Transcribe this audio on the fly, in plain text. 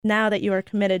now that you are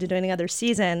committed to doing another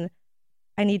season,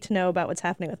 I need to know about what's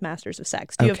happening with Masters of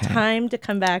Sex. Do you have time to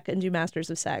come back and do Masters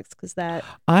of Sex? Because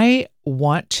I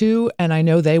want to, and I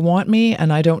know they want me,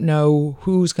 and I don't know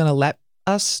who's going to let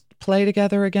us play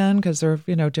together again because they're,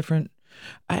 different.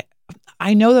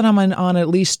 I know that I'm on at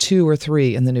least 2 or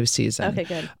 3 in the new season. Okay,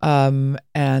 good.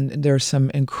 And there's some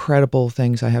incredible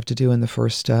things I have to do in the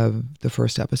first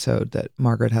episode that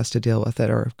Margaret has to deal with that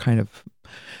are kind of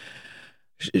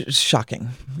shocking.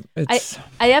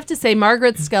 I have to say,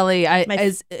 Margaret Scully. I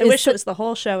wish it was the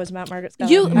whole show was about Margaret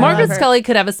Scully. Margaret Scully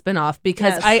could have a spinoff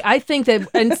because I think that,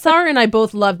 and Sarah and I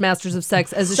both loved Masters of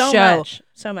Sex as a show.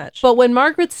 So much. But when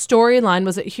Margaret's storyline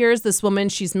was that here's this woman,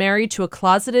 she's married to a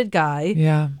closeted guy.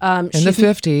 Yeah. In the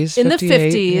 50s. In the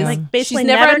 50s. Yeah. Like basically she's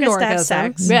never had an gets to have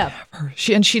orgasm. sex.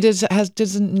 Yeah. She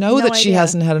doesn't know that she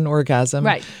hasn't had an orgasm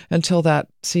until that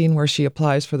scene where she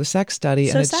applies for the sex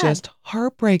study, and it's sad. just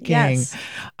heartbreaking. Yes.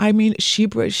 I mean,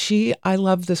 I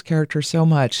love this character so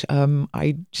much.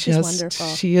 She's wonderful.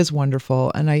 She is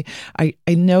wonderful, and I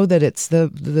know that it's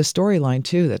the storyline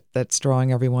too that's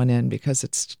drawing everyone in because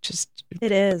it's just.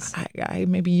 It is.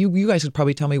 Maybe you guys could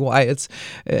probably tell me why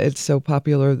it's so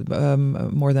popular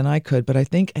more than I could, but I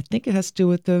think it has to do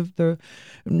with the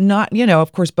not,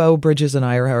 of course Beau Bridges and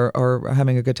I are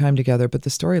having a good time together, but the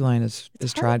storyline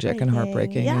is tragic and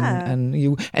heartbreaking. Yeah.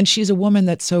 And she's a woman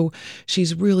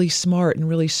she's really smart and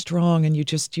really strong, and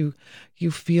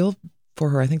you feel for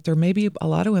her. I think there may be a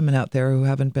lot of women out there who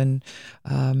haven't been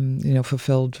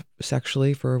fulfilled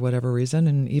sexually for whatever reason,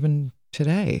 and even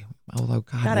today. Although,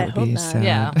 God, that I would hope be not. sad.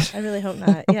 Yeah. I really hope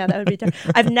not. Yeah, that would be terrible.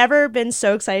 I've never been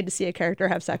so excited to see a character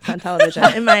have sex on television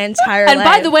in my entire life. And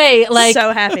by the way,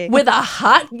 so happy. with a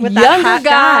hot With younger that hot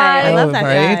guy. I love that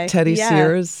right? guy. Teddy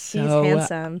Sears. He's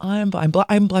handsome.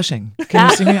 I'm blushing. Can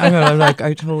you see me? I'm like,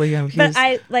 I totally am. But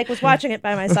I was watching it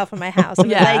by myself in my house. I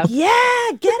was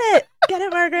like, get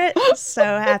it, Margaret. So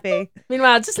happy.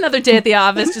 Meanwhile, just another day at the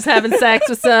office, just having sex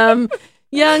with some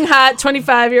young, hot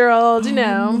 25-year-old,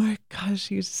 Oh my gosh,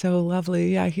 he's so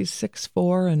lovely. Yeah, he's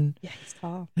 6'4", and he's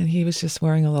tall. And he was just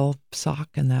wearing a little sock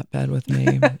in that bed with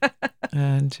me,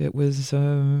 and it was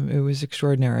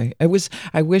extraordinary. I wish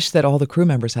that all the crew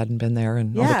members hadn't been there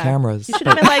and all the cameras. You should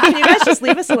have been like, can you guys just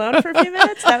leave us alone for a few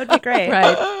minutes? That would be great.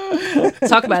 Right.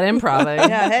 Talk about improv.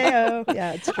 Yeah, hey-o.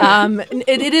 Yeah, it's true.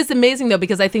 It is amazing though,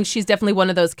 because I think she's definitely one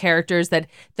of those characters that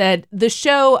the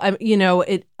show,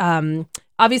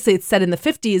 obviously, it's set in the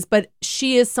 50s, but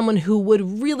she is someone who would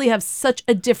really have such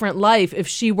a different life if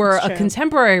she were a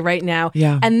contemporary right now.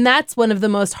 Yeah. And that's one of the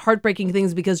most heartbreaking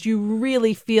things, because you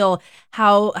really feel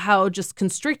how just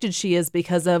constricted she is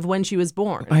because of when she was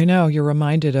born. I know. You're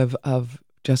reminded of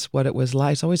just what it was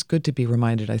like. It's always good to be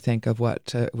reminded, I think, of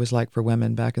what it was like for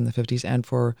women back in the 50s and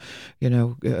for,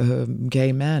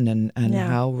 gay men and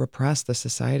how repressed the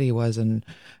society was and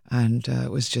it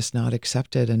was just not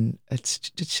accepted. And it's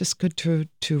just good to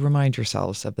remind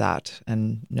yourselves of that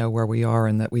and know where we are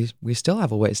and that we still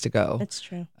have a ways to go. It's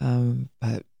true.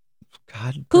 But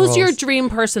God, who's your dream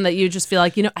person that you just feel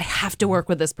like, I have to work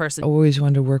with this person? I always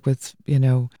wanted to work with,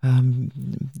 Judi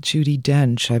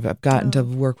Dench. I've gotten to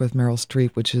work with Meryl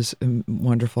Streep, which is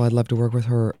wonderful. I'd love to work with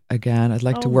her again. I'd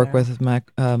like to work with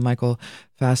Michael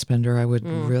Fassbender. I would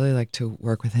really like to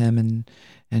work with him and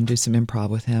do some improv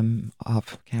with him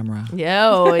off camera.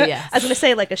 Oh, yeah. I was going to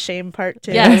say like a shame part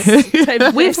too. Yes.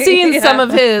 We've seen some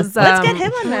of his. Let's get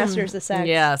him on Masters of Sex.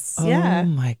 Yes. Oh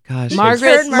my gosh.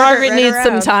 Margaret right needs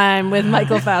some around. time with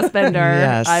Michael Fassbender,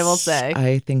 Yes, I will say.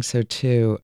 I think so too.